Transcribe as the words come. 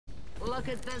Look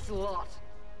at this lot.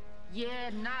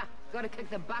 Yeah, nah. Gotta kick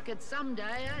the bucket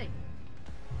someday, eh?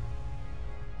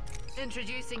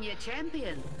 Introducing your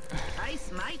champion.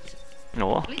 Ace, mate.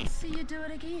 Nå. Let's see you do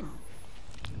it again.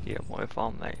 Det må jo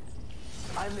faen meg.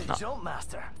 I'm the jump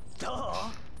master.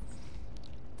 Duh.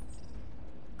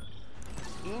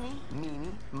 Eeny,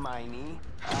 meeny, miny.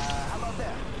 How about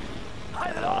that?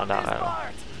 I love this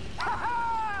part! Ha-ha!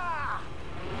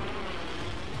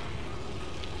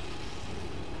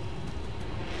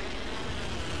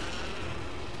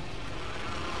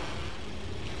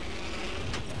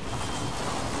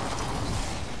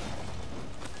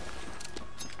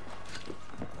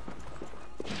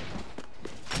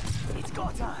 It's go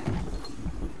time.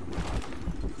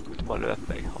 Bare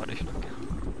løpe, jeg har det ikke noe.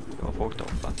 Det var folk der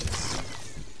oppe.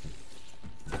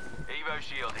 Evo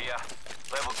shield here.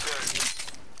 Level 2.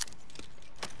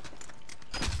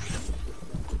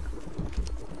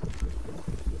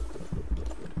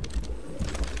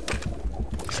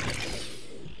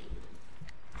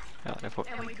 Ja, det er folk.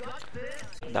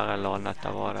 Der er landet, der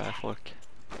var det folk.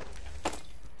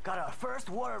 Got our first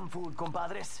worm food,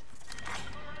 compadres.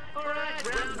 Alright,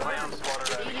 round Clown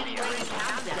spotted over beginning here. ring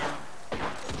countdown.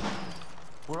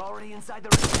 We're already inside the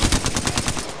ring.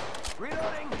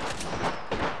 Reloading.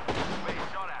 Being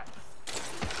shot at.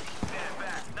 Stand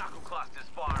back. Knuckle clusters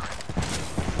firing.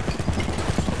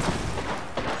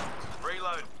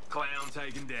 Reload. Clown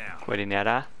taken down. Hvor er de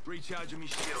nede? Recharging me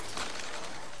shields.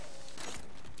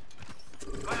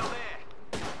 Clown there.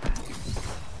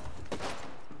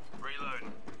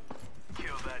 Reloading.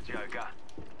 Kill that joker.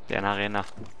 Det er en her inne.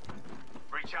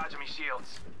 Recharging me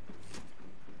shields.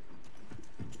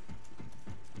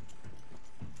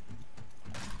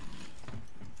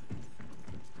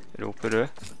 Roper du?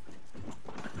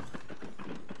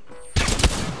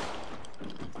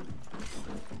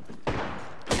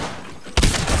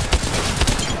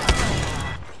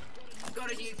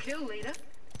 Got a new kill leader.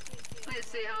 Let's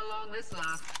see how long this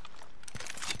lasts.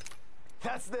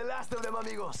 That's the last of them,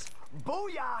 amigos.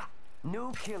 Booyah!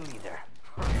 New kill leader.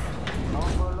 Not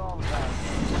for a long time.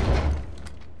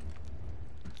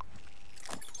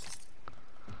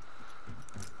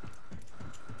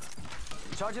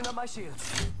 Charging up my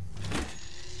shields.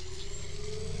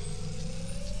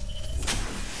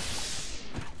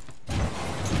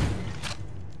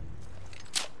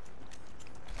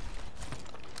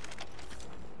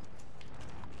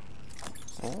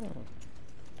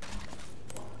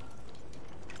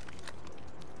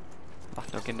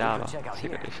 Vært noen der da?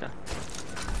 Sikkert ikke.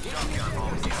 Shotgun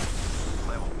bombs here.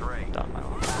 Level 3. Der med.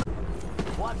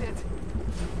 Want it?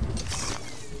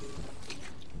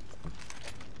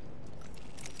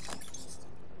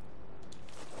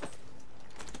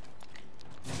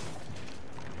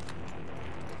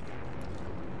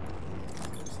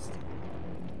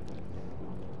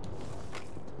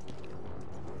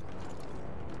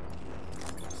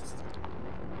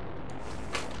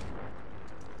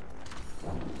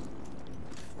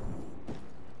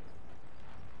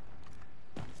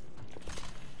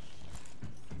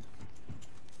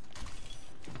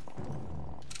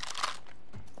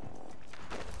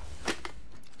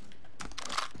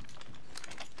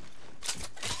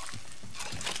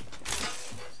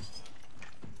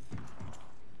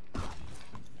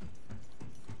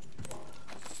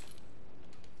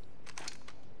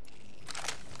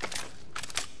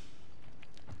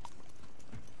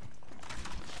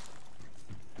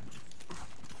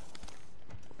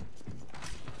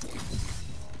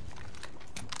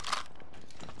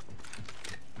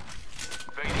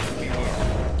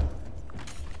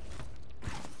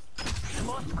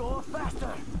 Must go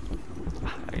faster.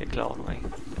 Jeg er klar nå, jeg.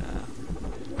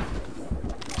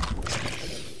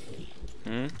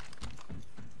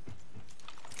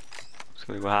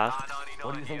 Skal vi gå her?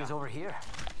 What do you think is over here?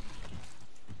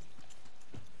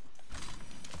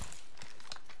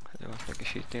 Det var ikke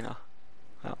skyte inn da.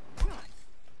 Ja.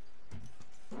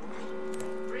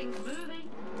 Ring's moving.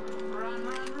 Run,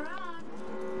 run, run.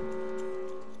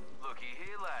 Looky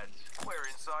here, lads. We're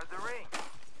inside the ring.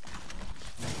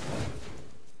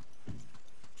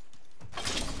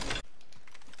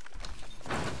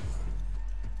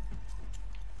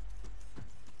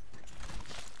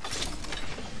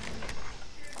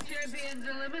 Champion's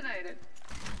eliminated.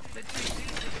 But you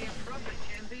seem to be a proper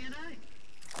champion, eh?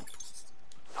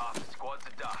 Half the squad's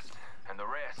are dust, and the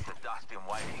rest are dust in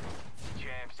waiting.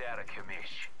 Champ's out of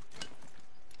commish.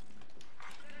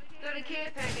 Got a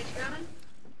care package coming?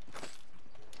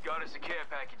 Got us a care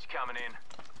package coming in.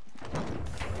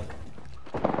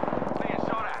 Being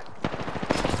shot at.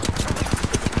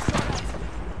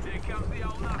 Here comes the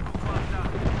old knuckle cluster.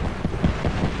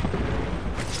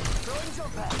 Throwing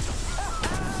jump pads.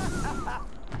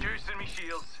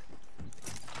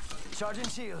 shields. Charging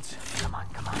shields. Come on,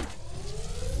 come on.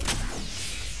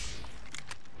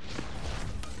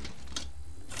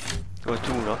 Det var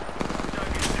 2 da.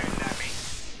 Don't get too nappy.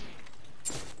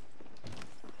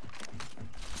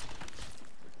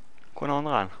 Hvor er den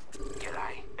andre en?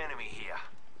 G'day. Enemy here.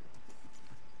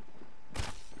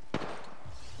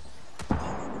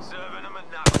 Serving them a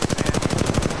knuckle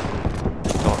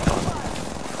sandwich. Klart da.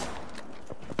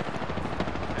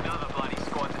 Another bloody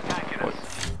squad's attacking us.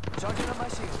 Charging up my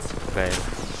shields. Fail.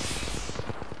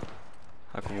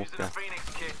 Her kom opp Using a igjen. Phoenix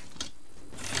kit.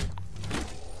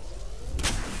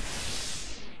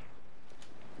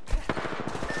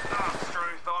 Ah,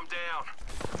 Struth, I'm down.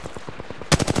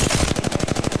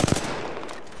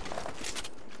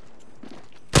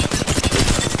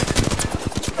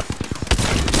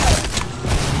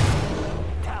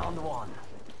 Downed one.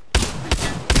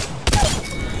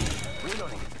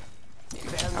 Reloading.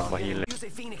 Better Han not var get- healer. Use a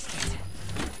Phoenix kit.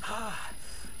 Ah,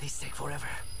 these take forever.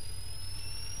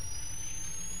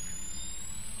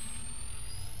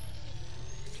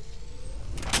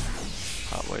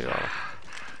 Her var jeg.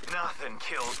 Nothing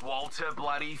kills Walter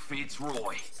bloody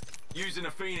Fitzroy. Using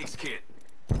a Phoenix kit.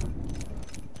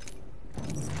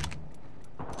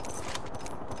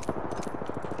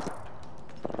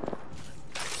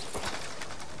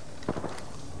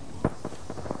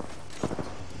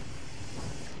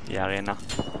 De er inne.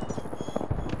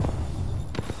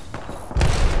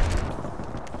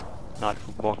 Nei, de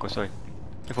får bak oss også.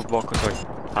 De får bak oss også.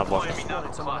 Her bak. Miami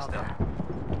knuckle cluster.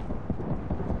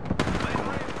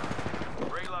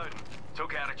 Reloading.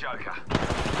 Took out a joker.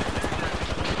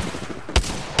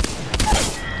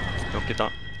 Lukket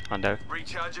han. Han død.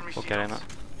 Recharging my Ok, der inne.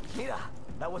 shields. Mira,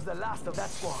 that was the last of that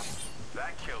squad.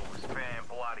 That kill was fan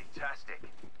bloody tastic.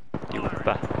 De er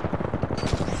oppe.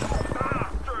 Ah,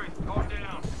 Struth, gone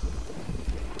down.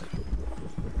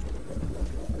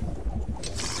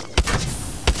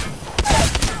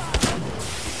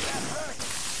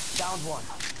 Downed one.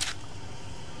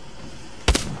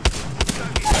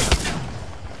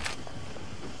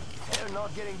 They're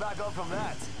not getting back up from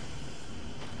that.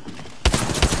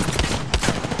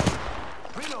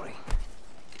 Reloading.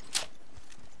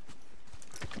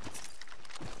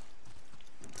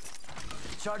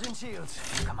 Charging shields.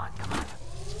 Come on, come on.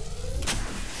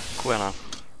 Hvor er han?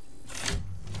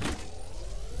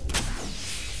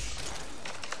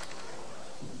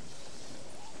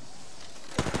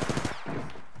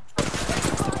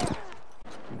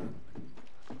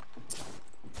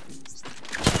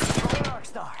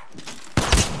 Darkstar.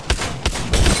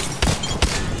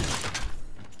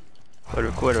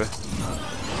 Hvor er du?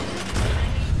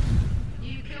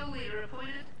 New kill leader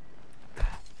appointed.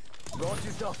 Brought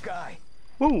you tough guy.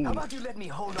 Woo! How about you let me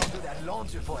hold on to that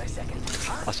launcher for a second?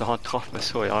 Huh? Altså, han traff meg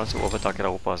så gjerne så overtaket der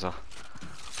oppe, altså.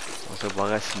 Og så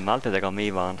bare smeltet jeg av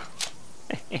miveren.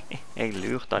 Jeg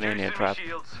lurte han inn i en Using my trap.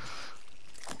 shields.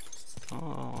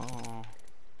 Åh.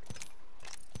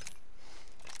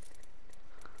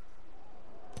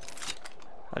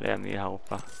 Ja, det er mye her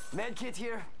oppe. Medkit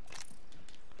here.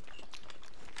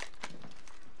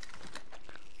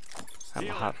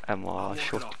 Jeg må ha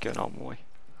shotgun ammo.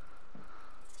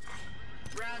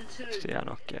 Round 2. Så det er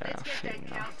nok Let's get that fin.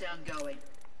 countdown going.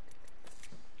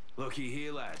 Looky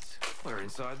here, lads. We're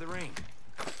inside the ring.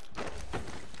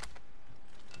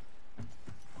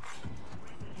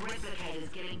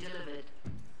 Replicators getting delivered.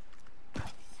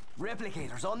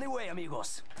 Replicators on the way,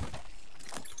 amigos.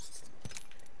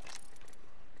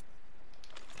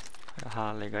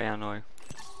 Her ligger en også.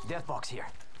 Death box here.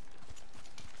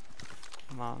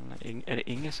 Men er det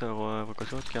ingen som bruker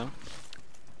shotgun?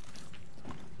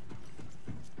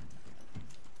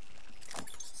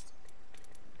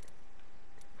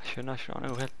 Jeg skjønner ikke, han er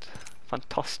jo helt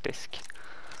fantastisk.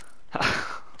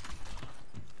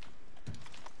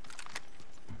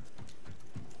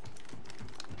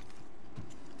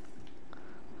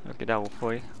 Noe der oppe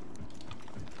også.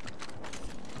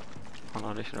 Han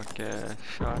hadde ikke noe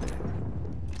skjær i.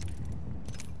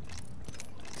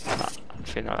 Nei, han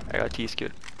finner det. Jeg har 10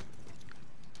 skudd.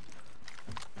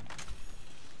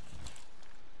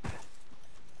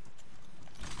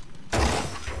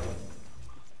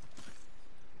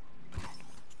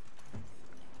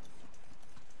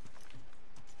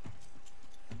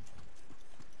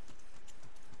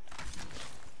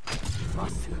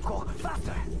 Must go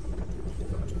faster.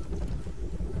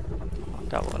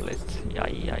 Det var litt, ja.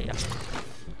 Det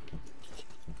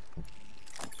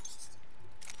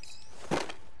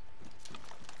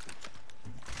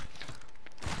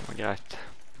var greit.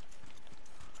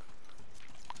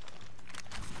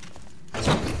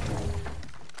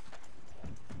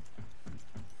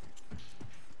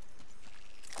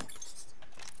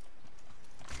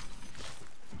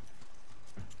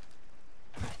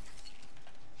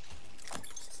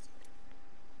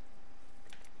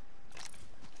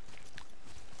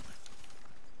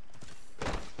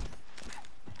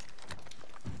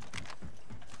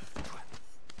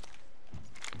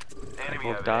 Enemy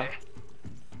folk over der. there.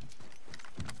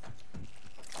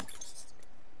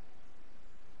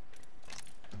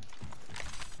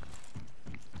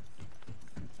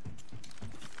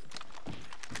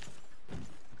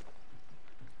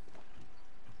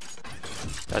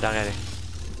 Ja, der er de.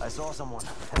 I saw someone.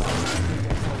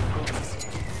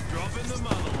 Dropping the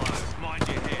mother loads. Mind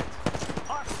your head.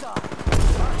 Arkstar!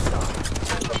 Arkstar!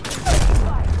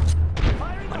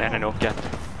 Firing Han ene er knocket.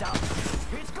 down.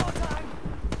 It's go time!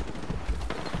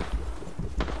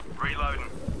 Reloading.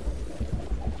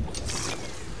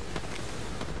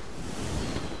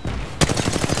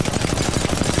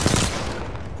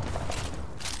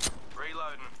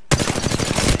 Reloading.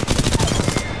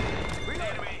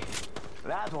 Enemy.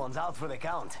 That one's out for the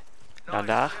count. Ja,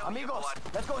 der. Amigos,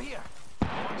 let's go here.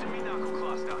 Watching me knuckle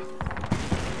cluster.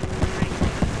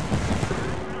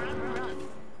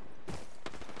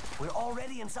 We're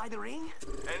already inside the ring?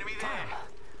 Enemy there.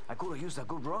 I could have used a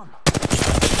good run.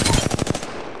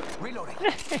 Reloading.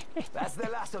 That's the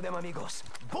last of them, amigos.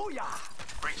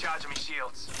 Booyah! Recharging me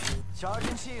shields.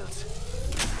 Charging shields.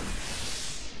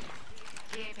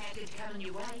 Care package coming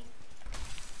your way.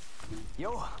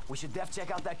 Yo, we should def check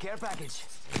out that care package.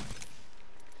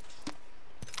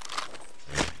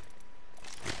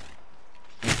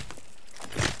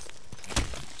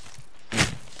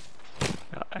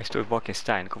 Ja, jeg stod bak en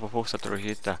stein. Hvorfor fortsetter du å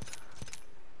skyte?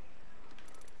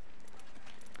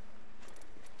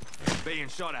 Being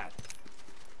shot at.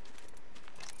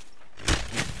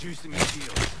 Juicing your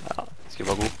shield. Ja, skal vi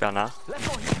bare gå opp igjen her? Let's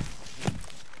go here.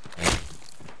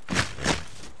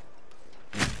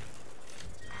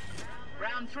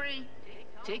 Round 3.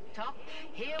 Tick tock.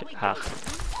 Here we go. Her.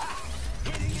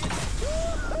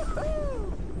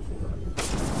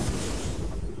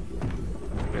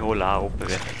 Vi holder her oppe,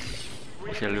 vi.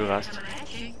 Ikke lurest. Coming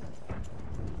at you.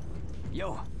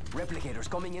 Yo, replicators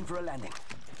coming in for a landing.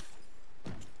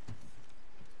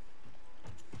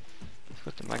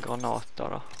 Fått med granater,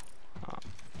 da. Ja.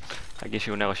 Jeg gir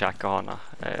ikke jo ned og sjekker han her.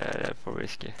 Det er for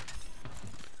risky.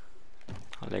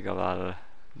 Han ligger vel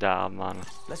der, men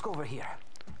Let's go over here.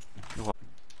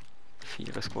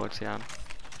 4 squads igjen.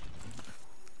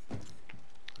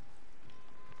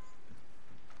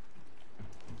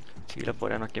 Tviler på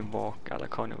det er noen bak, eller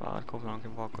kan jo være at det kommer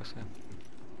noen bak oss.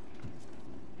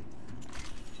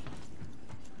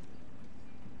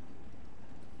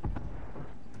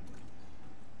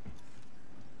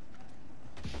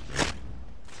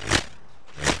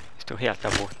 Vi står helt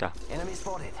der borte Enemy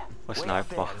spotted. og Way out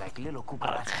sniper. there, like little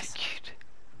cucarachas. Herregud.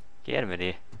 Hva er det med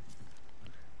de?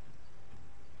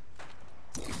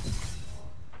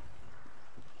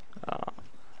 Ja,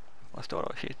 hva står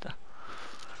det å skyte?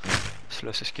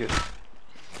 Sløse skudd.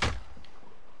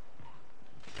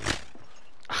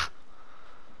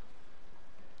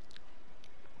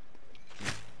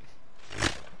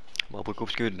 Bare bruk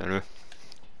opp skuddene,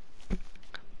 du.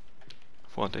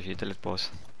 Få han til å skyte litt på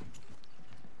oss.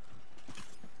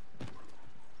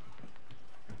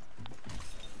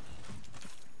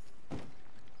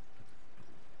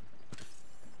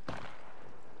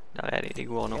 Der er de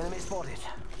går nå. Enemy spotted.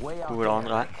 Way out Hvor er det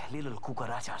there, andre? like little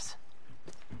cucarachas.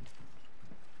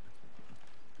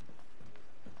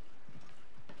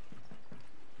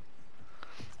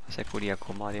 Se hvor de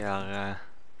kommer, de er...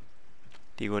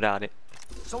 De går der, de.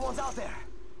 Someone's out there.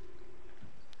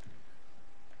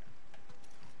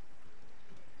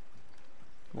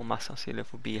 Må mest sannsynlig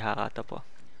forbi her etterpå.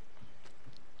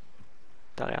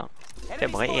 Der er han. Det er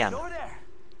Enemy bare spotted én. over there.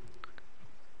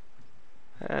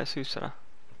 Jeg synes det.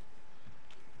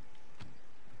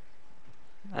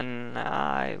 Men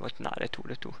nei, nei, det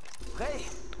er to. Hey,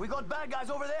 we got bad guys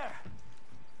over there.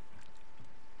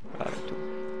 Ja, det er to.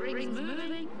 Ring's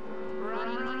moving.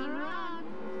 Run.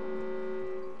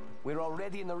 We're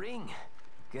already in the ring.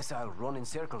 Guess I'll run in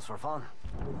circles for fun.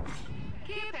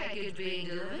 Care package being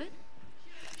delivered.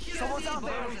 Someone's out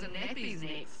there. Bottles and nappies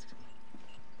next.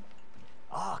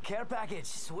 Oh, care package.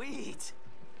 Sweet.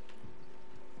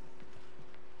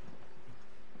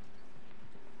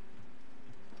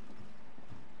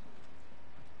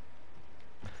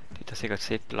 De tar sikkert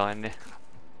zipline, de.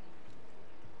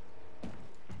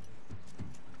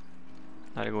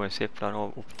 Nei, det går en zipline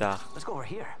opp der. Let's go over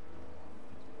here.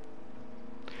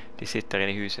 De sitter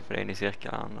inne i huset, for det er inne i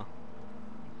sirkelen da.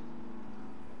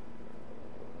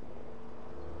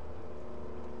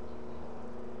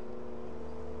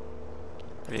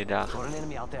 De er der. Got an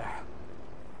enemy out there.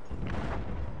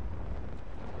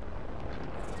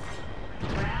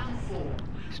 Round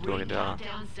 4. Står i døren.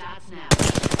 Countdown starts now.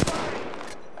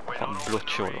 Han blått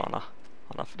skjold, han har.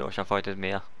 Da har ikke han fightet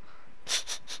mer.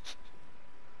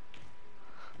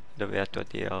 Da vet du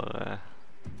at de har...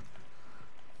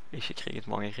 Ikke kriget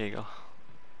mange kriger.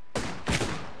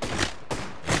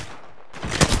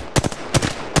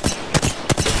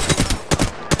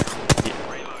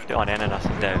 Det var den ene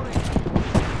nesten død.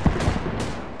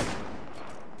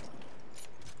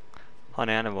 Han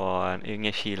ene var en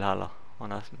ingen kil heller.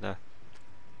 Han er nesten død.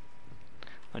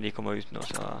 Når de kommer ut nå,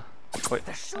 så... Oi,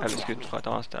 jeg ble skutt fra et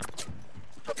annet sted.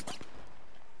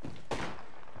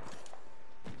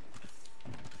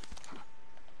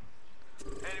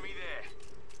 Enemy there.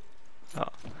 Ja,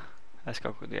 jeg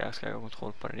skal ha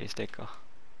kontroll på det, de stikker.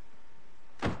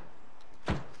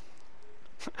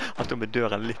 Han står med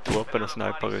døren litt åpen og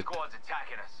sniper ut. Squads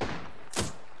attacking us.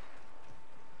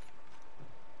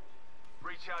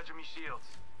 Recharging me shields.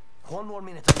 One more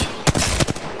minute.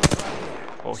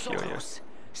 Oi, So oi, oi. close.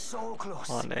 So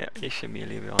close. Han er ikke mye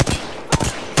liv i han.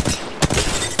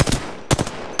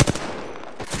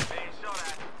 Being shot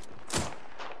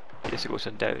at. De er så gode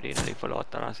som død når de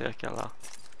forlater den sirkelen der.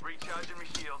 Recharging me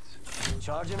shields.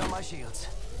 Charging on my shields.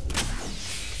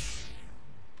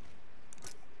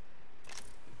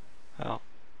 Ja.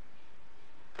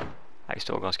 Jeg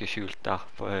står ganske skjult der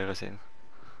på høyre siden.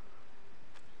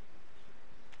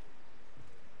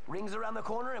 Rings around the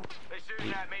corner and They're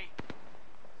shooting at me.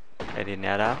 Er de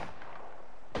nede?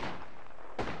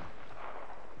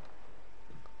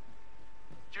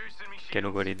 Juicing me Ok, shields.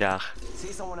 nå går de der.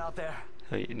 see someone out there.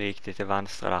 Nå gikk de til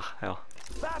venstre der, ja.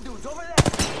 Bad dudes over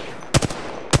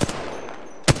there.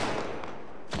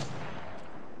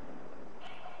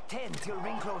 10 till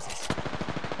ring closes.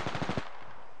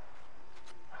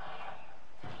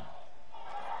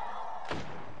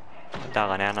 Der er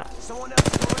han ene. Someone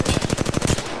else is over there.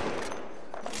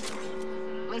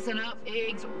 Listen up,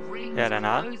 eggs. Rings Yeah, then,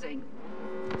 huh? closing.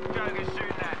 Joker's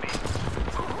shooting at me.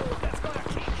 Ooh, that's gonna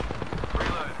kick.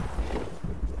 Reload.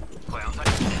 Clowns,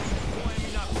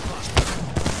 Flaming up front.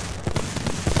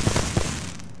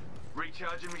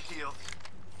 Recharging me shields.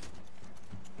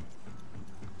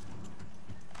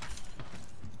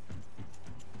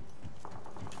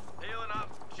 Healing up.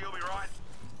 She'll be right.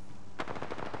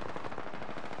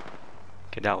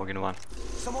 Ok, der er noen.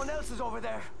 Someone else is over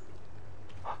there.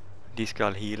 De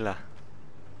skal heale.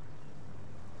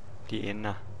 De er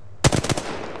inne.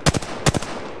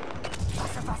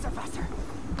 Faster, faster, faster.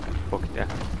 Fuck det.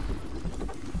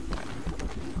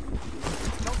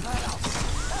 Don't plan out.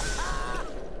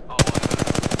 Oh,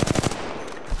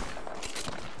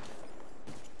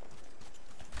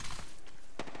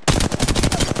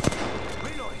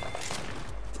 Reloading.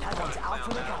 That one's out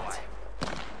for the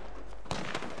count.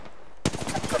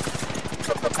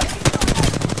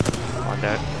 Han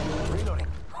er død. Reloading.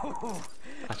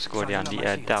 Jeg skår igjen, de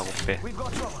er der oppe. We've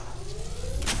got trouble.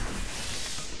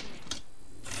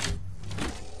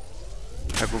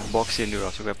 Jeg går på baksiden nu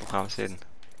da, så går jeg på fremsiden.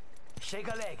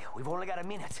 Shake a leg. We've only got a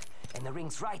minute, and the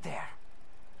ring's right there.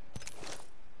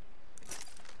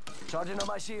 Charging on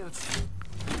my shields.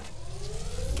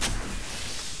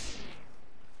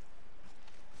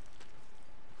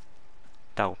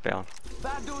 Der oppe er han.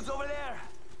 Bad dudes over there.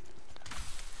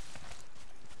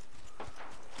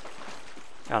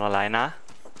 Er han alene?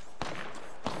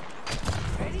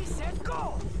 Ready, set,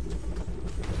 go.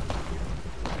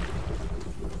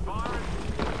 firing.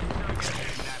 Joker's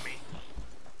shooting at me.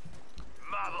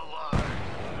 Motherload.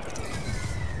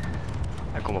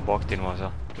 Jeg kommer bak til nå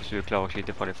altså. Hvis du er klar å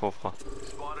skyte fra de forfra.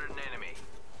 Spotted an enemy.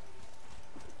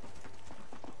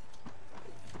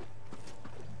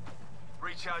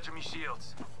 Recharging me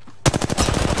shields.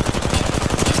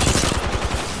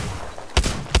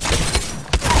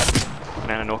 Den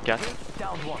ene er knocket.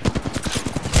 Down one.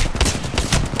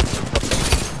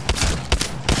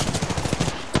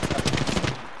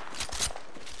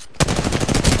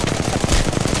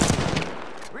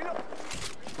 Reload.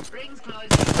 Rings closing.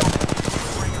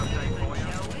 Ring update for you.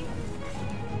 Shall we?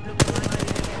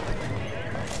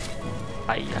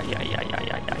 Ai, ai, ai, ai, ai,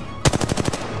 ai, ai.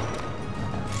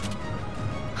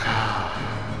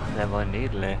 Det var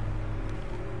nydelig.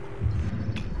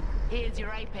 Here's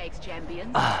your Apex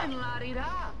champions. And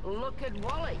la-di-da. Look at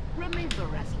Wally. Remember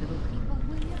us, little people,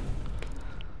 will you?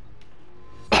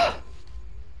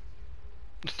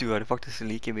 Du hadde faktisk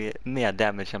like mye mer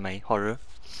damage enn meg, har du?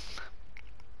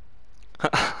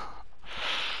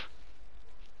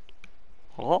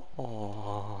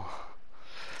 Åh.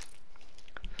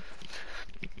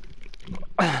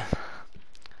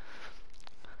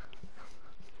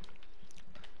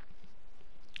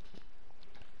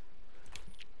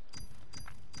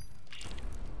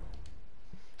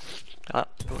 Ja,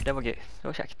 det var gøy. Det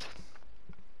var kjekt.